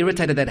little bit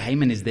irritated that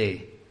Haman is there.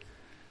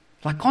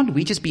 Like, can't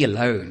we just be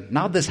alone?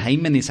 Now this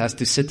Haman has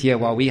to sit here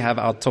while we have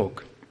our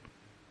talk.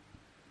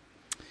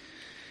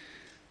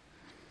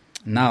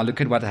 Now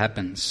look at what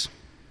happens.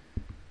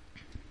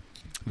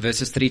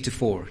 Verses 3 to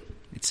 4.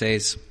 It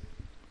says,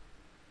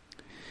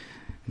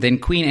 "Then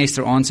Queen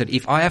Esther answered,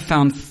 'If I have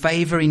found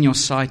favor in your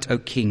sight, O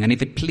king, and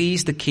if it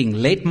please the king,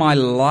 let my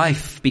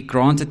life be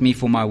granted me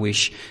for my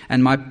wish,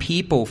 and my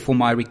people for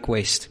my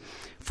request.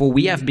 For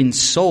we have been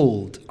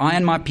sold, I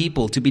and my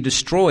people, to be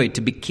destroyed,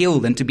 to be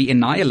killed, and to be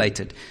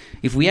annihilated.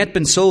 If we had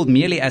been sold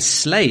merely as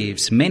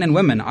slaves, men and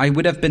women, I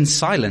would have been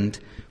silent,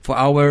 for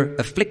our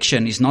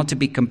affliction is not to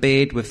be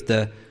compared with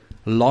the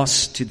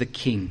loss to the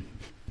king.'"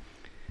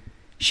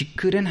 She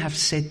couldn't have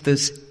said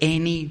this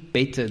any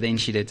better than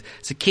she did.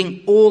 So,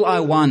 "King, all I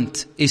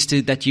want is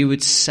that you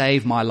would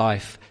save my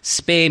life.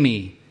 Spare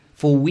me,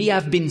 for we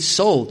have been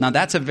sold." Now,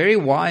 that's a very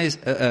wise,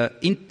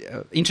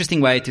 interesting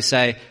way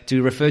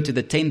to refer to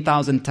the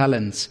 10,000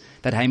 talents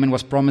that Haman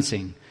was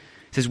promising.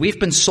 It says, we've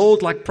been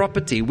sold like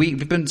property.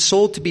 We've been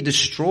sold to be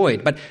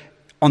destroyed. But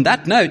on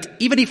that note,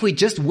 even if we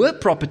just were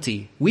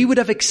property, we would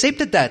have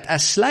accepted that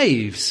as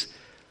slaves.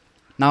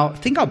 Now,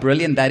 think how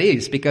brilliant that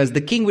is, because the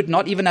king would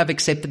not even have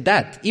accepted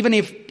that. Even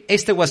if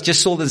Esther was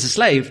just sold as a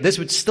slave, this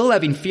would still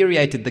have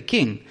infuriated the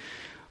king.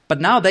 But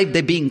now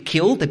they're being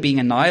killed, they're being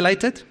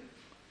annihilated.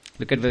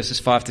 Look at verses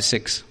 5 to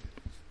 6.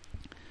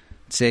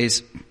 It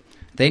says,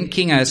 Then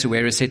King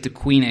Ahasuerus said to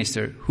Queen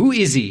Esther, Who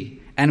is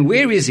he, and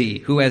where is he,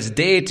 who has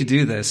dared to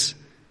do this?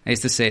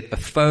 Esther said, A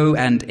foe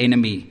and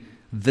enemy,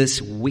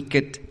 this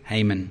wicked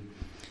Haman.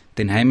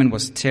 Then Haman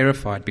was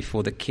terrified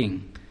before the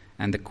king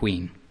and the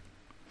queen.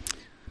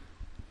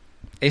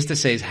 Esther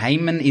says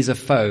Haman is a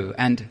foe.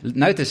 And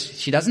notice,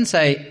 she doesn't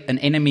say an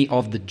enemy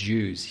of the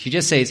Jews. She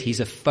just says he's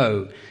a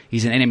foe.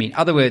 He's an enemy. In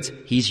other words,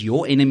 he's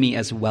your enemy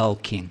as well,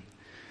 king.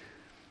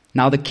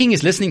 Now the king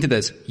is listening to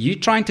this. You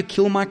trying to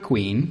kill my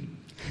queen.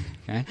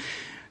 Okay?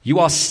 You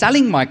are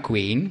selling my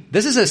queen.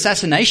 This is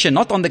assassination,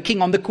 not on the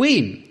king, on the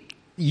queen.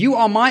 You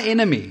are my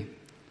enemy.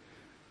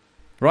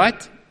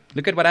 Right?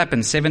 Look at what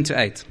happens, 7 to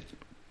 8.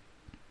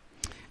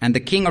 And the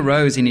king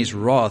arose in his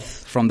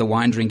wrath from the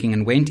wine drinking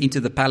and went into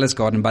the palace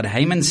garden. But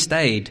Haman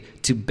stayed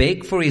to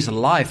beg for his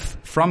life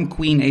from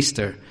Queen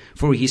Esther,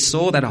 for he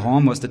saw that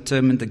harm was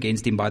determined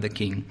against him by the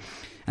king.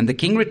 And the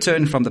king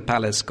returned from the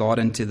palace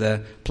garden to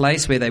the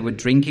place where they were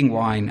drinking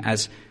wine,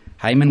 as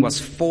Haman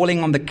was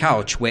falling on the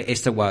couch where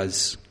Esther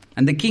was.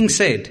 And the king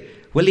said,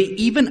 Will he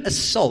even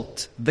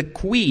assault the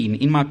queen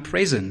in my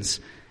presence,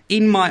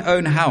 in my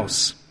own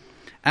house?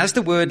 As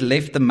the word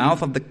left the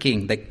mouth of the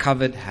king, they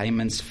covered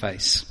Haman's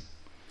face.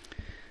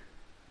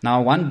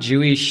 Now, one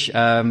Jewish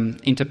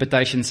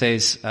interpretation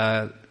says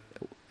the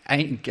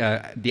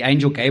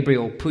angel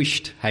Gabriel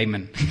pushed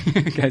Haman.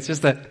 Okay, it's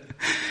just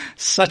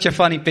such a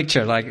funny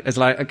picture. It's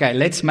like, okay,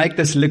 let's make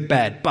this look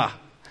bad. Bah.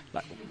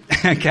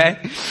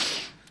 Okay.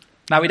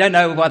 Now we don't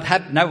know what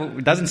happened. No,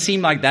 it doesn't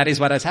seem like that is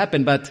what has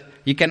happened, but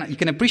you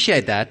can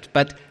appreciate that.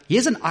 But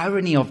here's an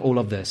irony of all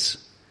of this.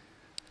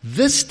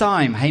 This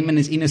time, Haman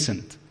is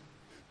innocent.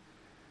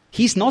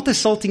 He's not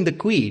assaulting the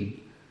queen.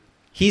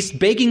 He's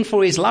begging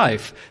for his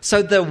life.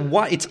 So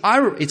it's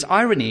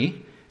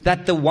irony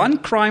that the one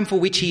crime for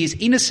which he is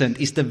innocent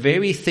is the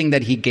very thing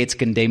that he gets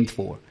condemned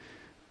for.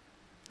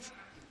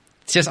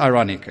 It's just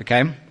ironic,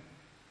 okay?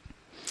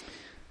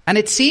 And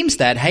it seems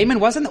that Haman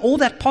wasn't all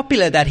that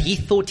popular that he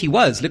thought he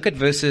was. Look at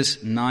verses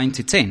 9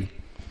 to 10. It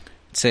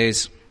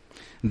says,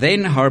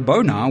 Then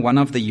Harbona, one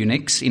of the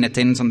eunuchs in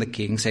attendance on the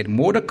king, said,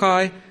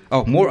 Moreover,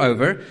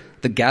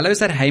 the gallows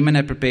that Haman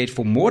had prepared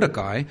for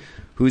Mordecai,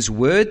 whose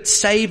word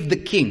saved the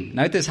king.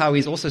 Notice how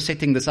he's also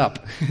setting this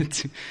up.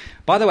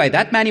 By the way,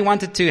 that man he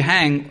wanted to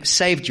hang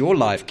saved your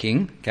life,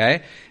 king,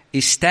 okay,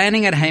 is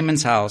standing at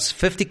Haman's house,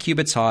 50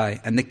 cubits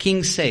high, and the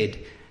king said,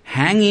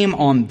 Hang him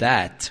on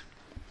that.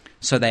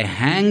 So they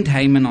hanged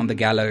Haman on the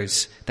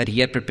gallows that he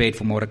had prepared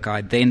for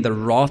Mordecai. Then the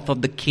wrath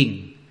of the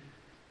king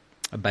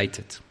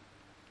abated.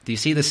 Do you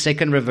see the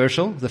second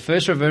reversal? The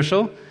first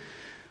reversal,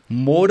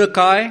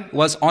 Mordecai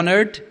was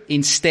honored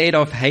instead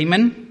of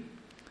Haman.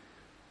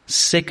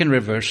 Second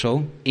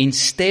reversal,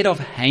 instead of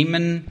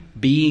Haman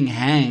being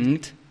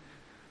hanged,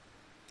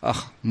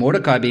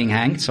 Mordecai being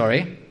hanged,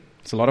 sorry.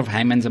 It's a lot of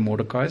Hamans and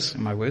Mordecais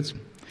in my words.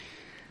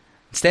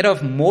 Instead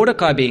of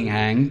Mordecai being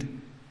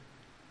hanged,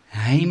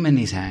 Haman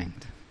is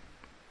hanged.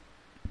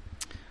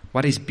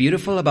 What is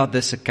beautiful about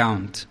this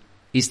account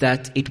is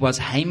that it was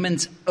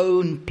Haman's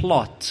own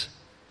plot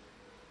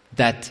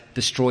that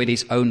destroyed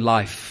his own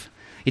life.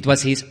 It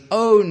was his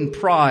own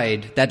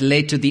pride that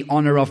led to the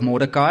honor of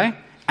Mordecai,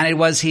 and it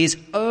was his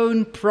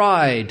own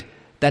pride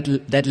that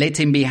let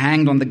him be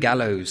hanged on the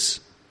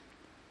gallows.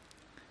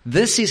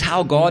 This is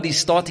how God is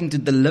starting to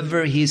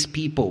deliver his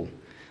people,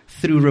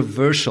 through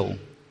reversal.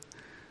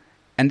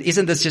 And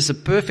isn't this just a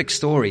perfect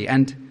story?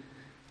 And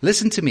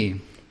listen to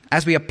me,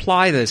 as we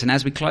apply this and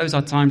as we close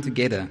our time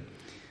together,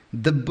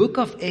 the book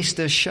of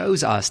Esther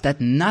shows us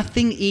that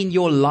nothing in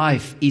your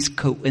life is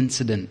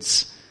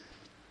coincidence.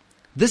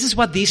 This is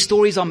what these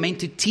stories are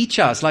meant to teach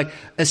us, like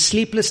a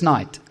sleepless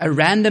night, a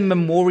random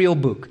memorial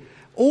book.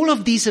 All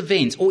of these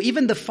events, or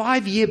even the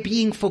 5-year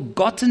being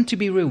forgotten to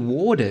be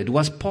rewarded,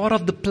 was part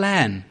of the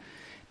plan.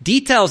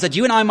 Details that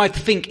you and I might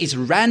think is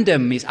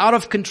random, is out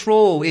of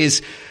control,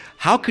 is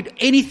how could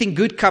anything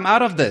good come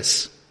out of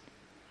this?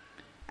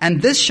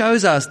 And this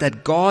shows us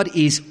that God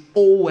is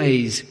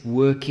always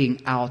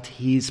working out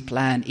his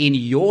plan in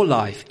your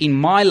life, in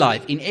my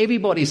life, in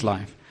everybody's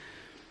life.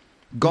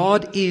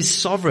 God is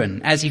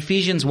sovereign, as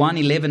Ephesians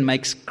 1:11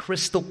 makes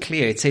crystal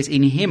clear. It says,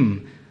 In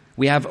him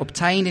we have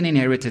obtained an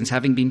inheritance,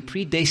 having been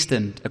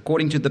predestined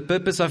according to the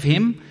purpose of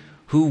him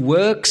who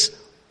works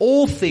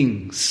all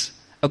things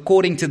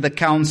according to the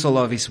counsel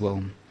of his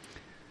will.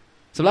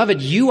 So,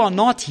 beloved, you are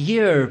not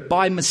here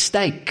by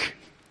mistake.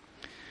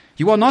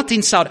 You are not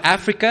in South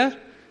Africa,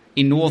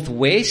 in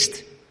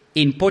Northwest,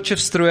 in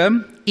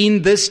Potchefstroom,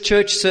 in this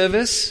church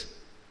service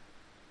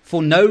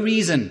for no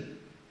reason.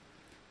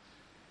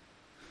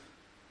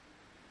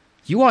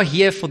 You are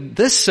here for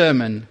this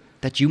sermon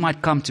that you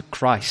might come to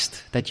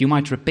Christ, that you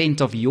might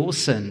repent of your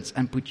sins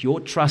and put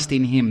your trust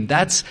in him.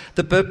 That's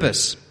the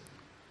purpose.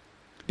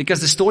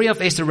 Because the story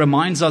of Esther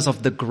reminds us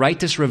of the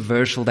greatest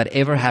reversal that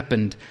ever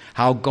happened,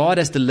 how God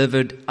has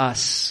delivered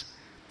us.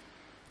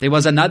 There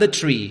was another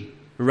tree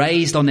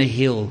raised on a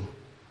hill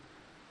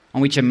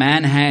on which a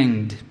man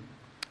hanged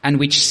and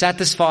which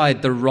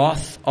satisfied the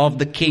wrath of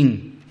the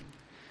king.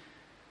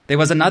 There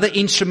was another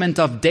instrument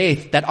of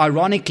death that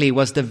ironically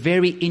was the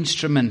very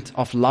instrument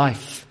of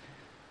life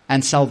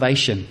and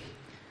salvation.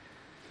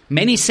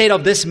 Many said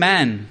of this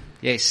man,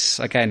 yes,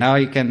 okay, now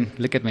you can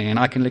look at me and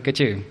I can look at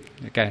you.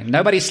 Okay,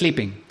 nobody's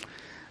sleeping.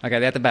 Okay,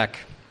 they're at the back.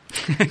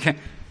 Okay.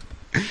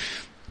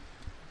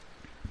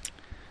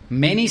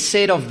 Many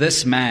said of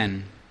this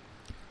man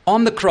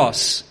on the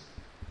cross,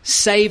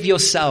 save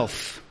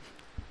yourself.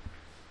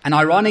 And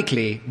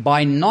ironically,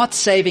 by not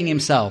saving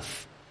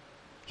himself,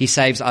 he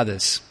saves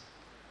others.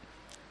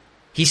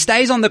 He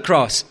stays on the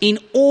cross in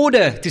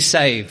order to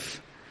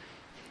save.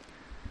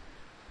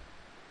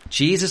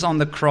 Jesus on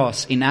the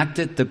cross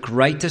enacted the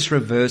greatest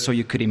reversal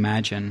you could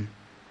imagine.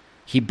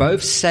 He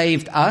both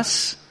saved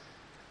us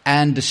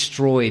and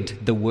destroyed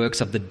the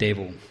works of the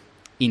devil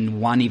in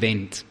one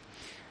event.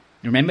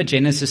 Remember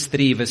Genesis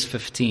 3 verse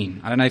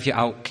 15. I don't know if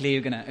how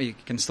clear you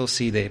can still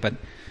see there, but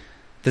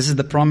this is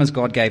the promise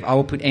God gave. I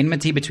will put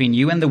enmity between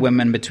you and the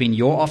woman, between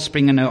your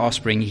offspring and her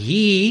offspring.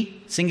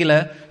 He,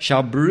 singular,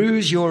 shall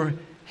bruise your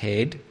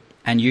head,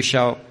 and you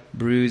shall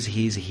bruise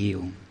his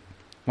heel.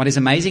 What is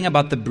amazing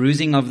about the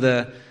bruising of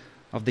the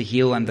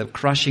heel and the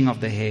crushing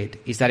of the head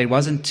is that it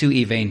wasn't two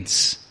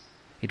events.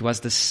 It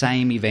was the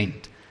same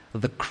event.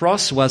 The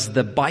cross was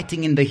the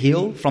biting in the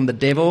heel from the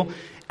devil,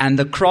 and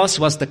the cross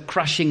was the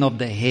crushing of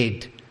the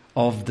head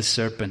of the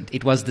serpent.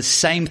 It was the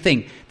same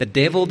thing. The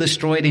devil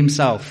destroyed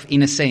himself,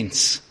 in a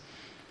sense.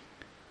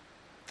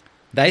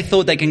 They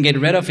thought they can get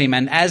rid of him,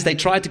 and as they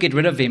tried to get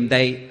rid of him,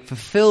 they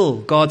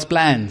fulfill God's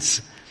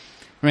plans.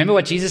 Remember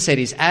what Jesus said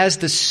is, as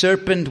the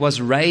serpent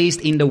was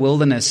raised in the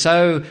wilderness,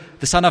 so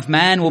the Son of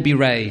Man will be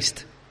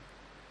raised.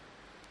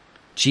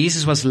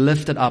 Jesus was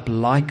lifted up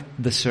like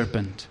the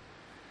serpent.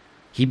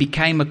 He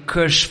became a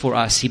curse for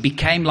us. He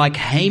became like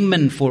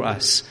Haman for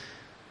us.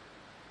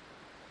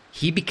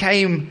 He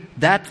became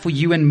that for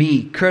you and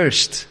me,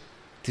 cursed,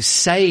 to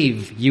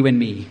save you and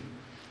me.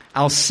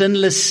 Our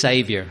sinless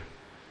Savior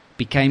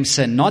became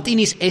sin, not in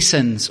his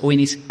essence or in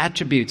his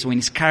attributes or in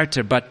his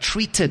character, but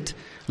treated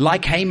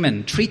like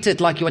Haman,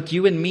 treated like what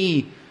you and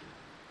me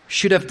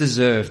should have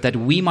deserved, that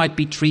we might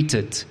be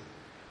treated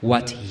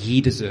what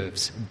he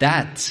deserves.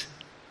 That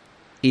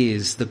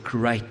is the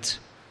great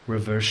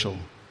reversal.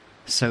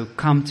 So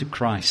come to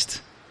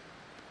Christ.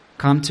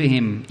 Come to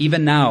him,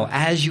 even now,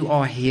 as you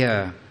are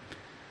here.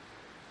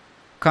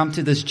 Come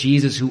to this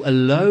Jesus who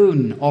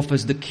alone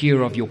offers the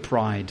cure of your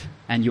pride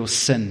and your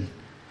sin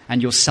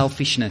and your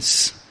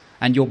selfishness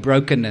and your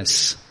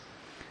brokenness.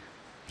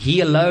 He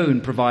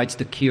alone provides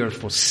the cure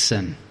for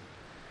sin,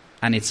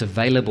 and it's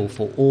available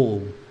for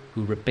all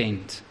who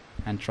repent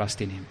and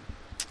trust in him.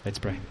 Let's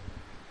pray.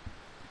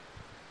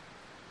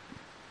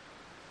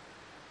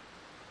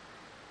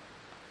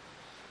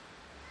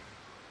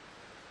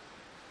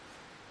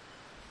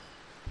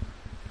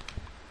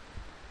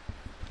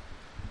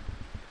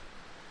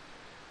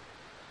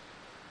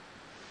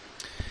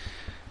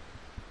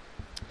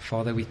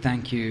 Father, we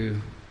thank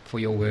you for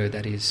your word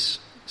that is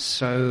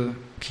so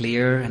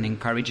clear and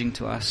encouraging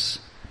to us.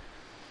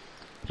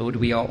 Lord,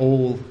 we are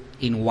all,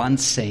 in one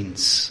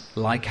sense,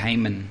 like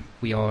Haman.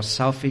 We are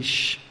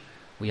selfish,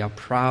 we are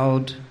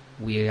proud,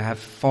 we have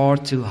far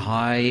too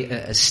high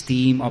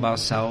esteem of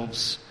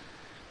ourselves.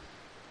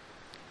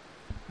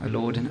 Oh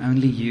Lord, and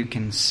only you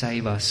can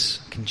save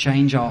us, can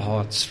change our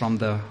hearts from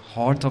the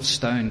heart of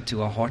stone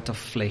to a heart of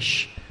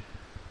flesh.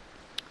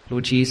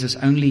 Lord Jesus,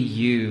 only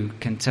you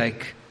can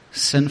take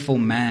sinful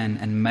man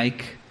and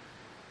make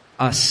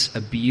us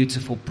a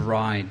beautiful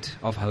bride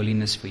of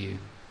holiness for you.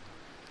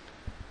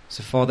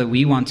 So Father,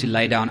 we want to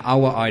lay down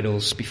our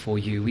idols before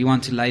you. We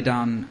want to lay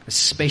down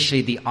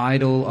especially the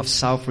idol of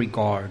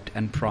self-regard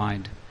and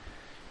pride.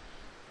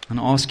 And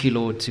ask you,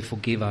 Lord, to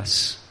forgive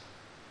us,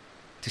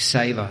 to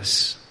save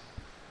us,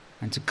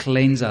 and to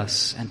cleanse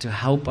us, and to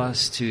help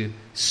us to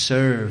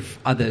serve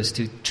others,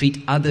 to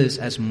treat others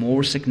as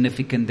more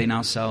significant than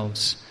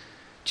ourselves,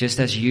 just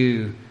as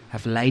you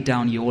have laid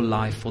down your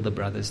life for the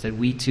brothers, that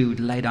we too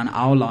lay down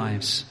our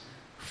lives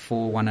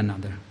for one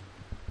another.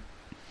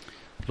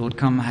 Lord,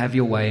 come have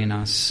your way in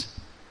us,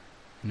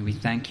 and we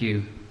thank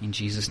you in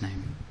Jesus'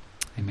 name.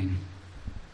 Amen.